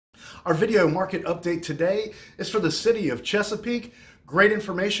Our video market update today is for the city of Chesapeake. Great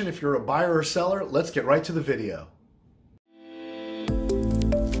information if you're a buyer or seller. Let's get right to the video.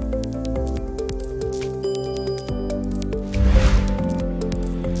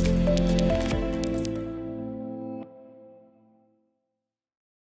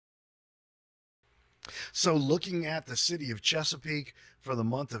 So looking at the city of Chesapeake for the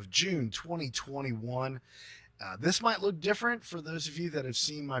month of June 2021, this might look different for those of you that have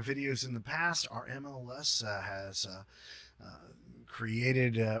seen my videos in the past. Our MLS has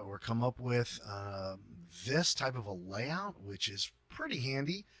created or come up with this type of a layout, which is pretty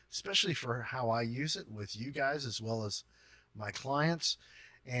handy, especially for how I use it with you guys as well as my clients.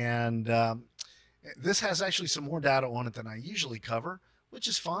 And this has actually some more data on it than I usually cover, which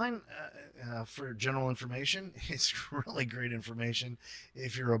is fine for general information. It's really great information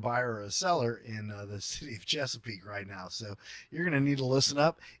if you're a buyer or a seller in the city of Chesapeake right now. So you're going to need to listen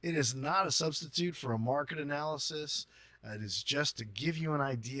up. It is not a substitute for a market analysis. It is just to give you an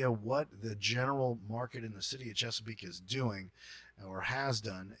idea what the general market in the city of Chesapeake is doing or has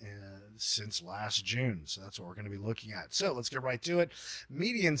done since last June. So that's what we're going to be looking at. So let's get right to it.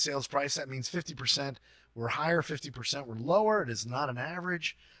 Median sales price, that means 50%. We're higher, 50% we're lower. It is not an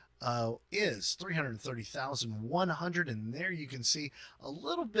average. Is 330,100, and there you can see a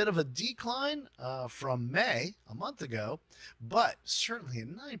little bit of a decline from May, a month ago, but certainly a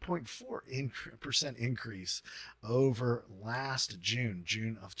 9.4% increase over last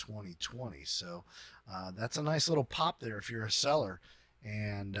June of 2020. So that's a nice little pop there if you're a seller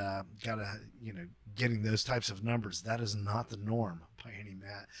and getting those types of numbers. That is not the norm by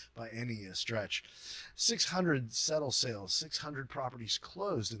any stretch. 600 settle sales, 600 properties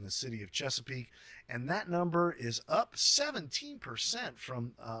closed in the city of Chesapeake, and that number is up 17%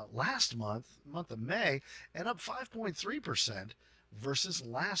 from last month of May, and up 5.3% versus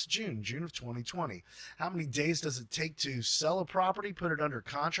last June of 2020. How many days does it take to sell a property, put it under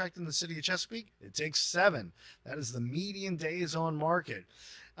contract in the city of Chesapeake? It takes 7. That is the median days on market.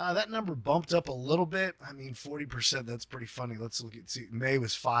 That number bumped up a little bit. I mean, 40%, that's pretty funny. Let's look at, see, May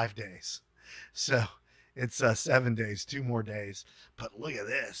was 5 days. So it's 7 days, 2 more days. But look at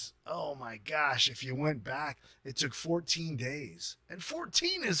this. Oh my gosh, if you went back, it took 14 days. And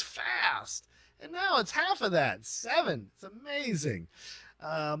 14 is fast. And now it's half of that, 7. It's amazing.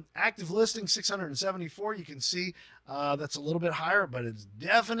 Active listings, 674. You can see that's a little bit higher, but it's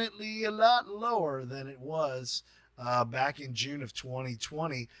definitely a lot lower than it was back in June of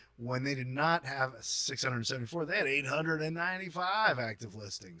 2020 when they did not have 674. They had 895 active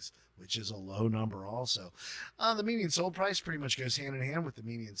listings, which is a low number also. The median sold price pretty much goes hand in hand with the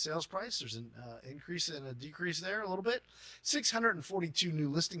median sales price. There's an increase and a decrease there a little bit. 642 new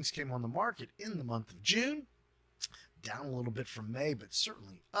listings came on the market in the month of June, down a little bit from May, but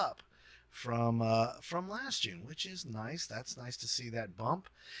certainly up from last June, which is nice. That's nice to see that bump.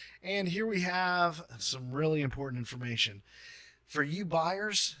 And here we have some really important information for you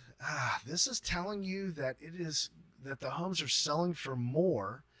buyers. This is telling you that the homes are selling for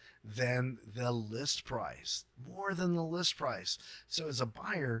more than the list price, So as a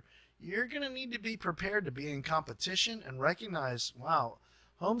buyer, you're going to need to be prepared to be in competition and recognize, wow,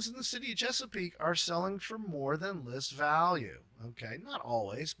 homes in the city of Chesapeake are selling for more than list value. Okay, not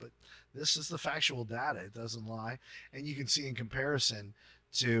always, but this is the factual data. It doesn't lie. And you can see in comparison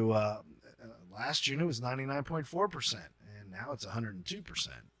to last June, it was 99.4%, and now it's 102%.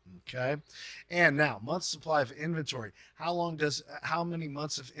 Okay, and now months supply of inventory. How many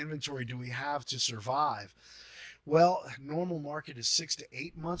months of inventory do we have to survive? Well, normal market is 6 to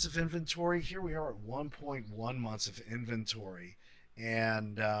 8 months of inventory. Here we are at 1.1 months of inventory.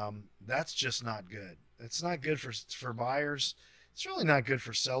 And that's just not good. It's not good for buyers. It's really not good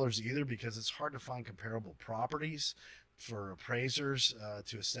for sellers either, because it's hard to find comparable properties for appraisers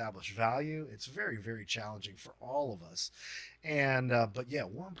to establish value. It's very, very challenging for all of us. And but yeah,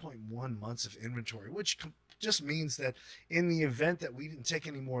 1.1 months of inventory, which just means that in the event that we didn't take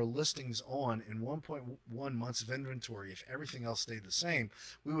any more listings on in 1.1 months of inventory, if everything else stayed the same,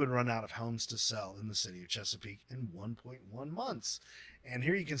 we would run out of homes to sell in the city of Chesapeake in 1.1 months. And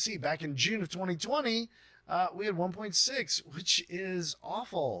here you can see back in June of 2020, we had 1.6, which is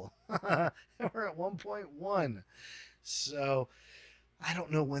awful. We're at 1.1. So I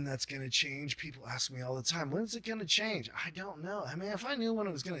don't know when that's going to change. People ask me all the time, when's it going to change? I don't know. I mean, if I knew when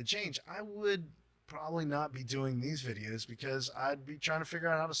it was going to change, I would probably not be doing these videos, because I'd be trying to figure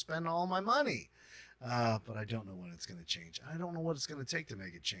out how to spend all my money. But I don't know when it's going to change. I don't know what it's going to take to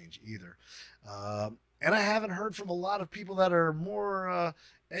make it change either. And I haven't heard from a lot of people that are more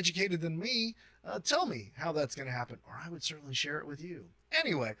educated than me tell me how that's going to happen, or I would certainly share it with you.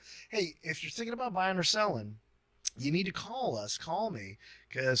 Anyway, hey, if you're thinking about buying or selling, you need to call us, call me,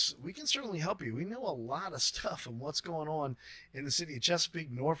 because we can certainly help you. We know a lot of stuff and what's going on in the city of Chesapeake,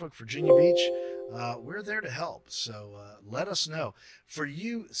 Norfolk, Virginia Beach. We're there to help. So let us know. For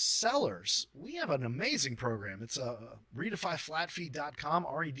you sellers, we have an amazing program. It's redefyflatfee.com,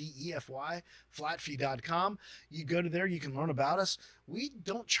 REDEFY, flatfee.com. You go to there, you can learn about us. We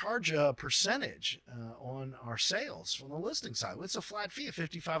don't charge a percentage on our sales from the listing side. It's a flat fee of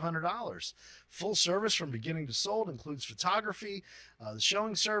 $5,500. Full service from beginning to sold, includes photography, the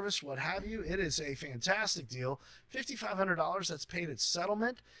showing service, what have you. It is a fantastic deal. $5,500, that's paid at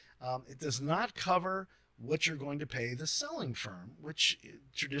settlement. It does not cover what you're going to pay the selling firm, which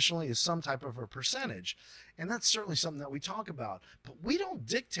traditionally is some type of a percentage. And that's certainly something that we talk about. But we don't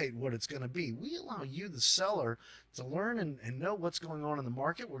dictate what it's going to be. We allow you, the seller, to learn and know what's going on in the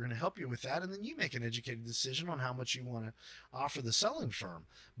market. We're going to help you with that. And then you make an educated decision on how much you want to offer the selling firm.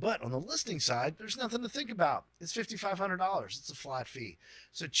 But on the listing side, there's nothing to think about. It's $5,500. It's a flat fee.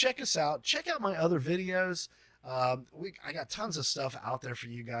 So check us out. Check out my other videos. I got tons of stuff out there for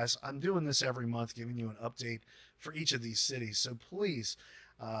you guys. I'm doing this every month, giving you an update for each of these cities. So please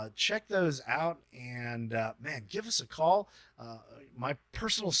check those out, and man, give us a call. My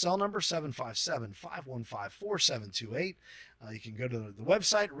personal cell number, 757-515-4728. You can go to the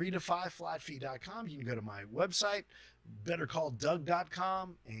website, redefyflatfee.com. You can go to my website,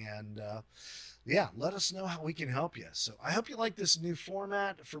 bettercalldoug.com, and yeah, let us know how we can help you. So I hope you like this new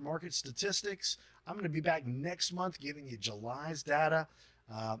format for market statistics. I'm going to be back next month giving you July's data.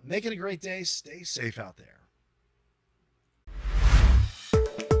 Make it a great day. Stay safe out there.